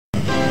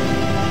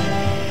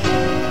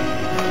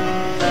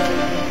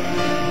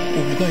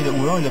putain,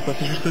 ou alors il a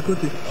passé juste à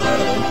côté.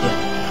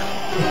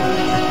 Et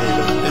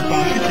le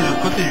parachute il est de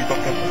l'autre côté lui par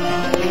contre.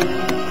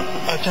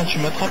 Ah tiens, tu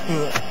m'attrapes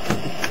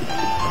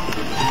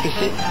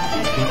PC.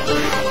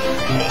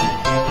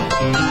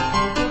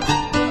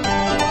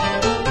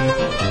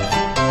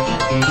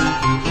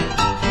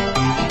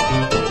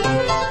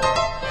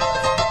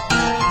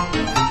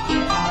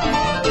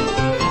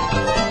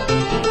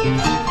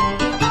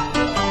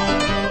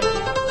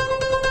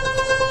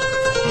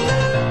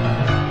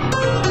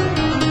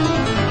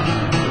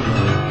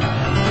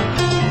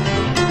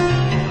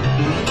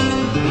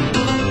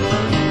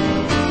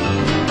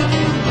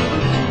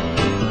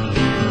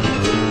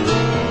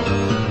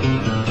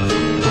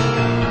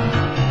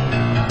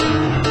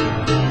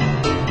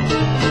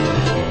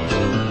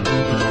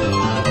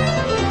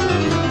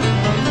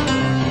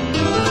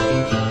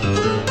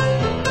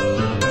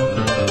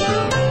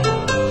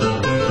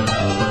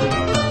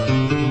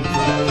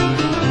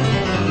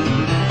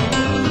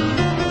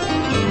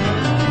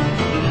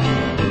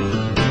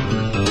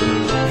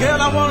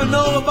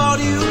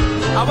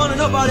 I wanna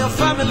know about your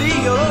family,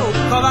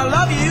 cause I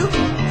love you.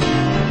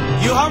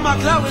 You are my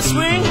clover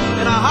swing,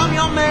 and I'm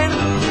your man,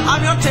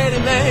 I'm your teddy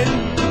man.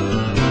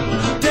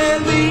 Tell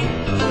me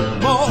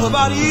more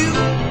about you,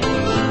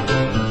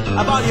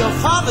 about your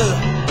father,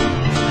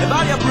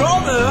 about your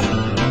brother,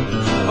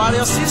 about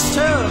your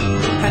sister,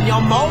 and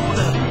your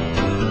mother.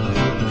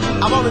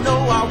 I wanna know,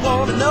 I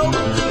wanna know,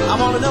 I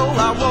wanna know,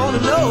 I wanna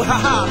know,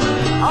 haha.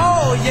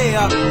 Oh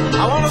yeah,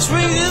 I wanna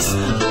swing this,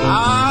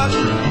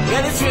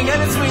 get it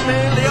swing,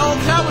 man, the old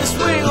cowboy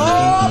swing,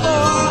 oh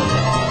boy.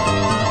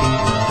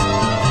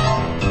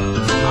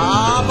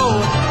 Ah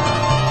boy,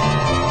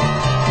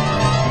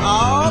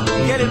 oh,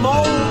 get it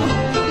more.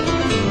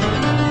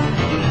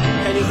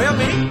 Can you hear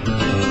me?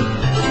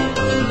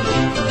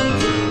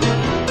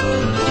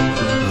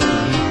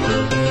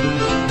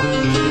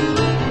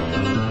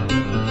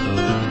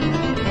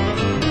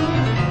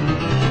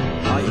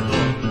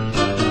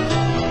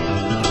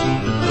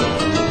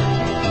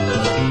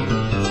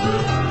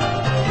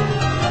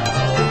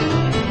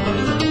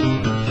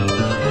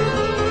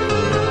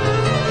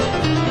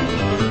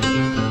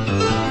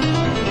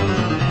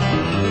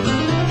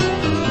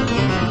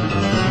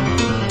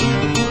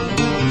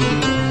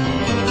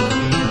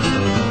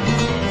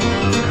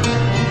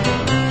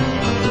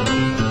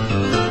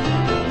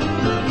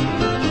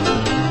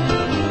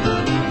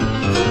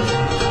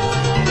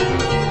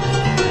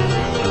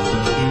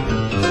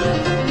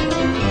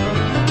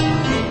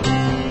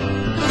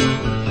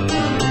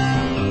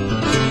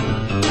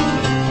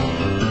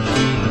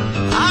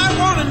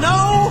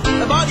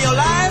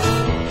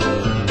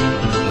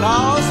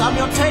 I'm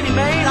your teddy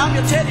man, I'm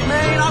your teddy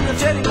man, I'm your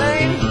teddy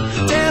man.